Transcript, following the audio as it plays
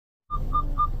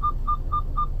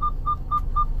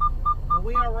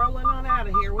are rolling on out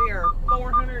of here. We are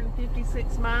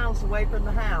 456 miles away from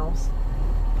the house.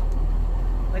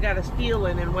 They got us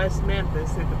fueling in West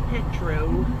Memphis at the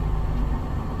Petro.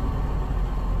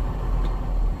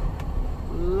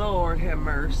 Lord have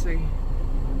mercy.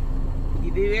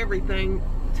 You do everything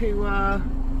to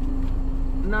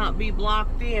not be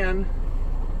blocked in,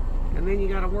 and then you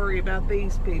got to worry about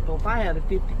these people. If I had a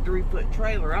 53-foot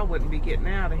trailer, I wouldn't be getting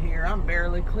out of here. I'm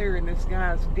barely clearing this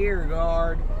guy's deer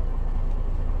guard.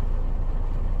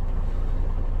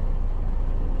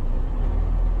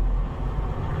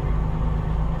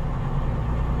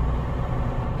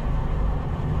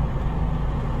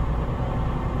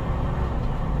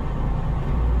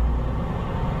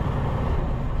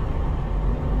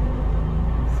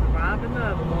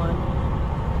 Another one.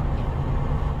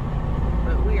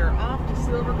 But we are off to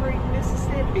Silver Creek,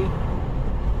 Mississippi.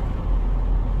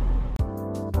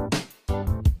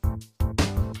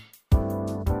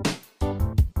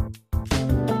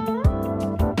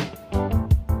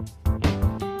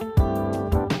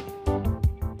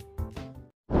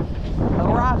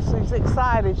 Well, Roxy's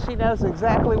excited. She knows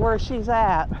exactly where she's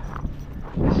at.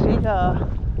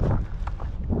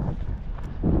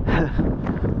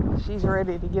 She's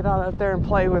ready to get on up there and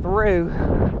play with Rue.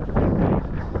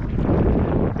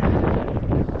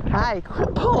 Hey,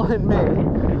 quit pulling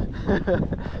me.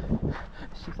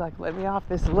 She's like, let me off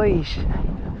this leash.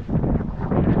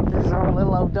 This is our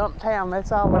little old dump town.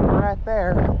 That's all of it right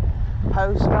there.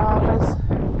 Post office,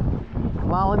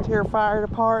 volunteer fire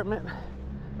department.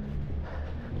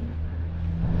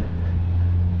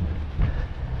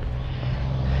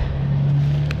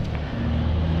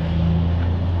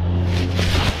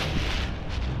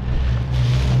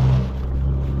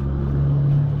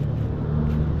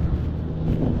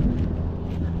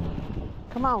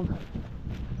 Come on.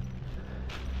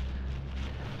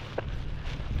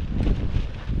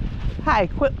 Hey,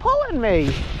 quit pulling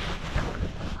me.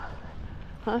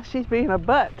 Huh, she's being a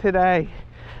butt today.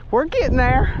 We're getting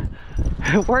there.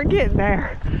 We're getting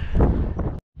there.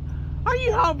 Are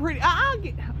you home, pretty?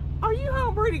 Are you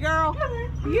home, pretty girl?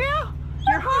 Yeah?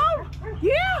 You're home?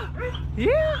 Yeah?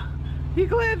 Yeah? You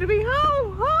glad to be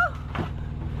home,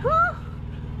 huh?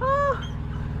 Huh?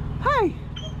 Hey.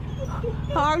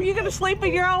 Are you going to sleep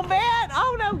in your own bed?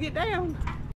 Oh, no, get down.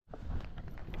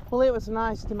 Well, it was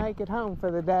nice to make it home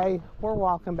for the day. We're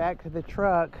walking back to the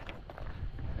truck.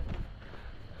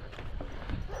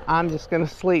 I'm just going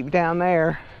to sleep down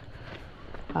there.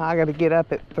 I got to get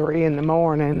up at 3 in the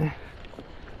morning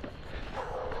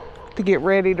to get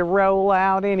ready to roll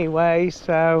out anyway.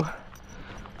 So,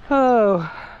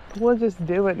 we'll just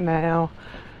do it now.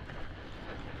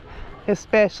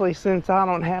 Especially since I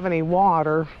don't have any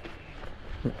water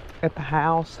at the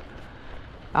house.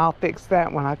 I'll fix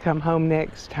that when I come home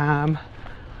next time.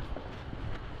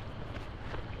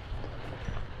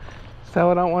 So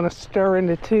I don't want to stir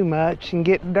into too much and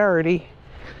get dirty.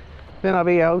 Then I'll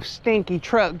be a stinky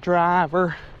truck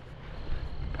driver.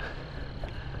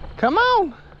 Come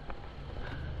on.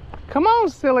 Come on,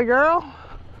 silly girl.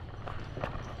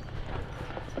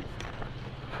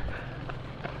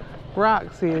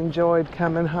 Roxy enjoyed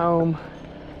coming home.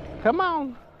 Come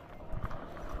on.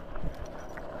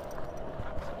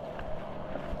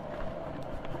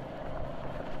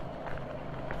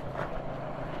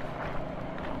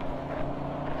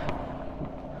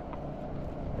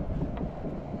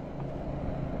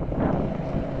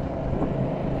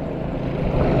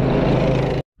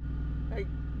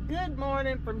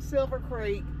 From Silver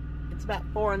Creek. It's about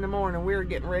 4 in the morning. We're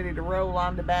getting ready to roll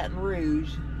on to Baton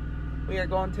Rouge. We are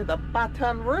going to the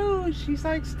Baton Rouge. She's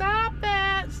like, stop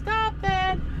that, stop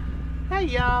that. Hey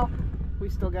y'all, we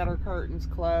still got our curtains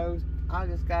closed. I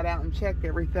just got out and checked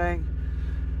everything.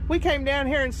 We came down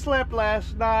here and slept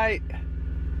last night.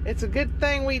 It's a good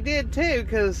thing we did too,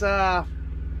 because I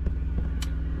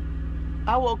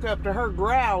woke up to her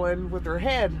growling with her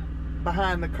head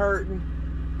behind the curtain,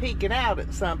 peeking out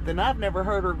at something. I've never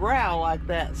heard her growl like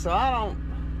that, so I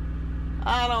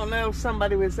don't know if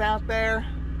somebody was out there.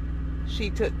 She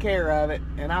took care of it,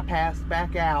 and I passed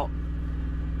back out.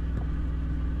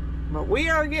 But we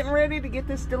are getting ready to get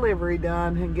this delivery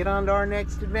done and get on to our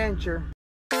next adventure.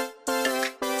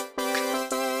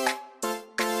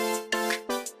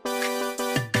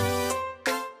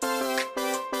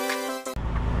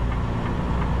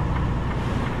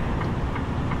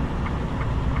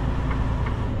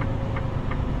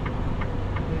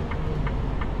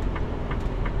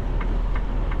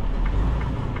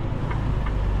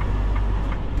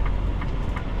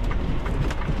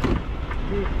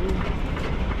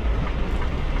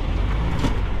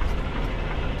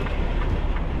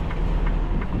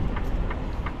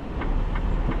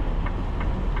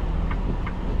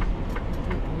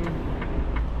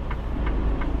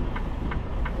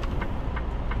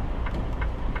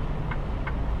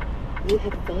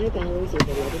 have 5 hours and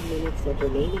 11 minutes of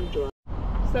remaining drive.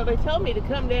 So they told me to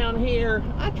come down here.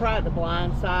 I tried the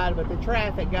blind side, but the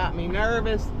traffic got me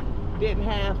nervous. Didn't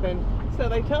happen. So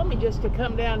they told me just to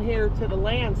come down here to the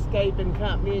landscaping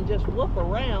company and just whoop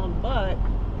around, but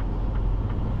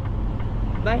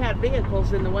they had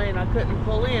vehicles in the way and I couldn't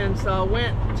pull in. So I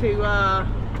went to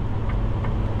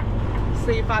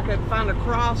see if I could find a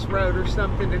crossroad or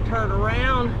something to turn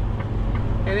around,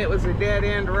 and it was a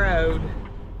dead-end road.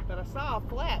 But I saw a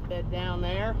flatbed down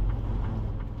there,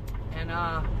 and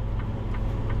I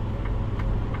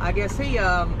guess he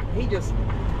just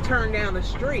turned down the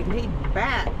street and he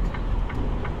backed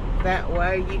that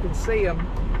way. You can see him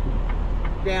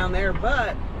down there,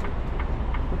 but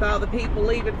with all the people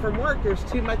leaving from work, there's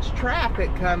too much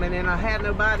traffic coming, and I had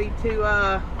nobody to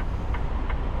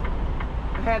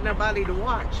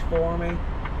watch for me.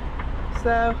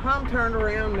 So I'm turned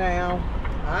around now.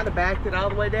 I'd have backed it all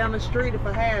the way down the street if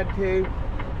I had to,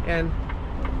 and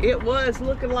it was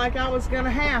looking like I was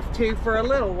gonna have to for a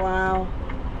little while.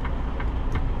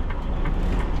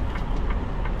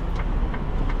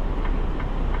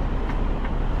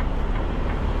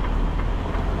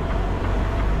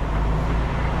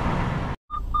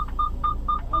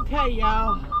 Okay,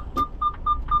 y'all.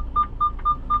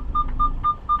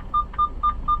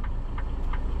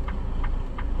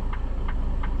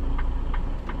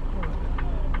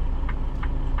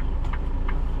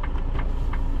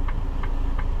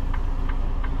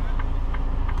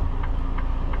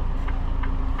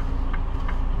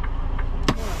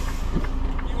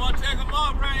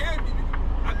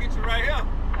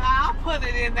 I'll put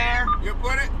it in there. You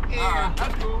put it? Yeah.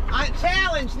 That's cool. I'm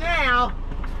challenged now.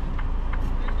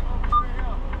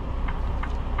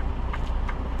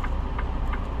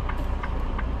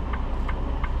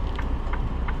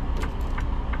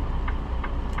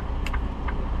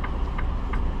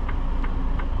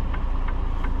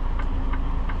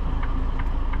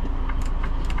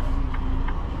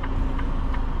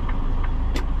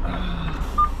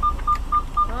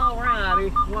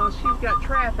 Alrighty. Well, she's got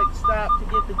traffic stopped to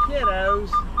get the kiddos.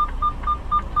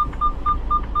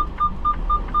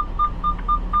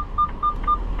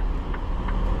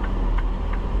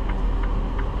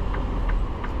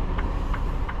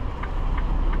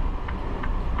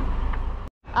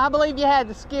 I believe you had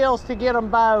the skills to get them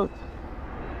both.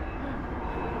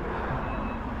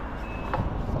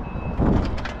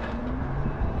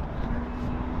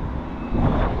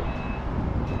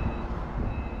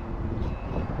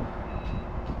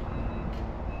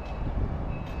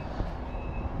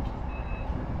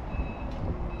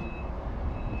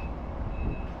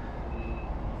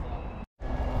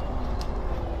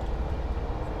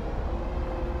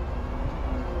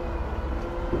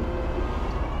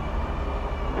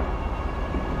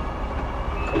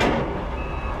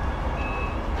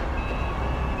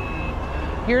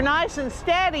 You're nice and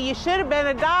steady. You should have been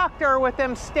a doctor with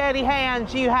them steady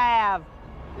hands you have.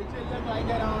 It just look like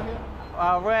that on here.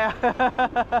 Oh, well.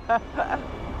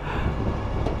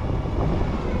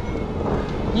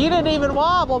 You didn't even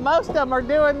wobble. Most of them are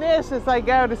doing this as they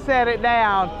go to set it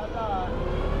down.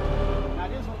 Now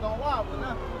this one's gonna wobble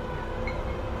now.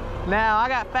 Now, I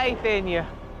got faith in you.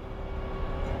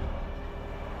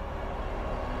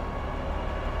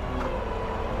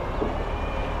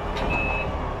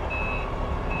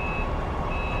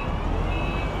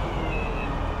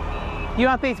 You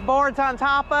want these boards on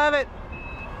top of it?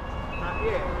 Not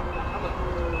yet.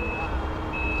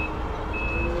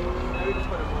 Maybe just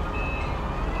put it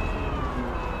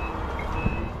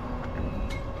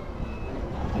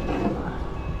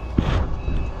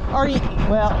on. Or you,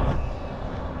 well,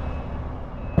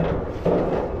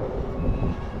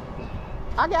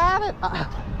 I got it.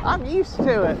 I'm used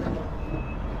to it.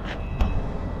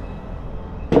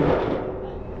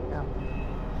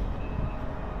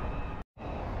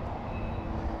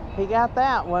 He got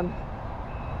that one.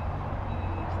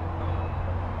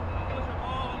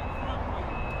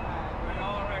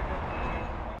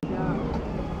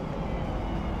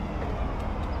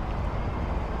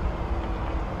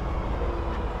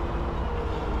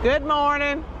 Good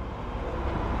morning.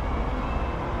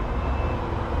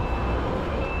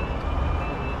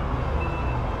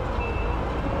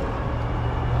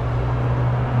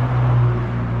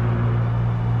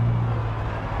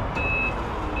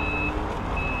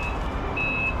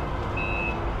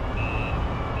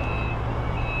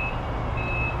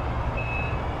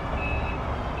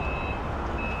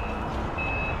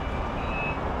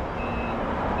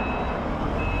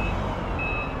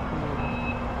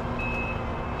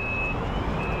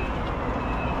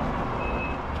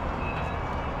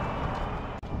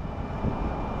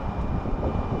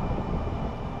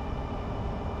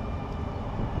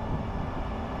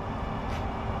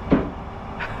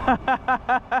 I'm...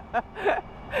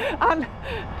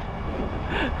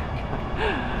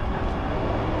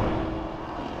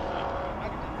 I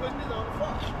can just put this on the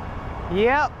phone.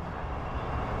 Yep.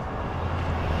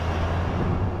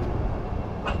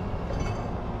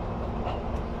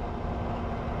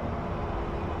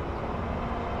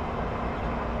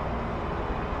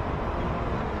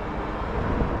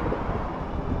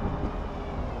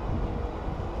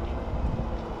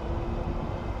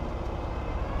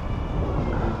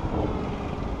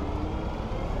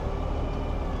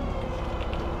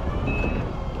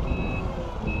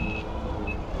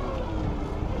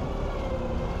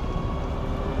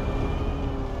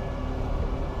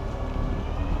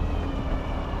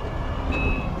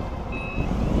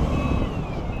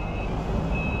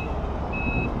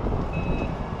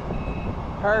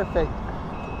 Perfect.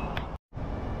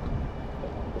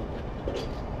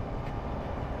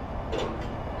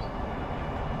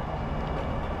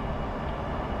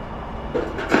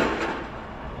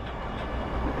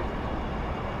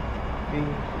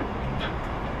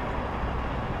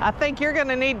 I think you're going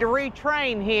to need to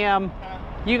retrain him.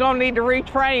 You're going to need to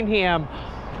retrain him.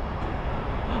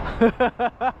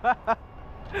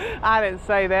 I didn't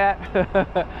say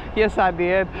that. Yes, I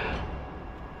did. You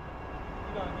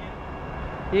gonna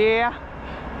get it? Yeah.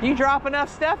 You drop enough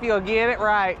stuff, you'll get it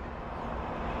right.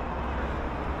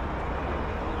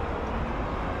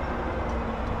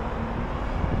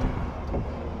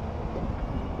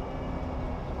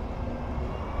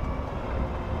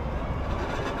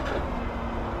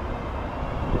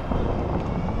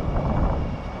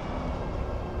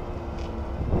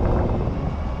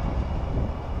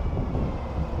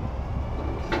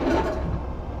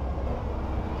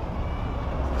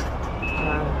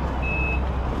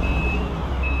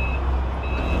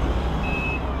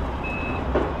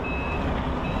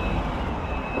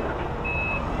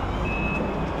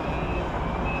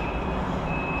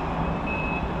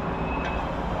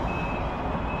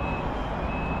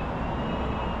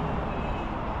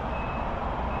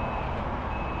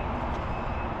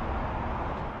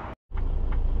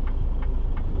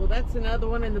 Well, that's another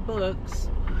one in the books.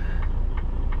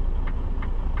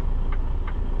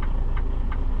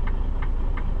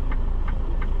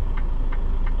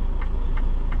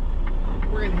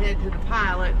 We're gonna head to the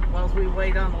pilot while we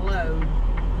wait on the load.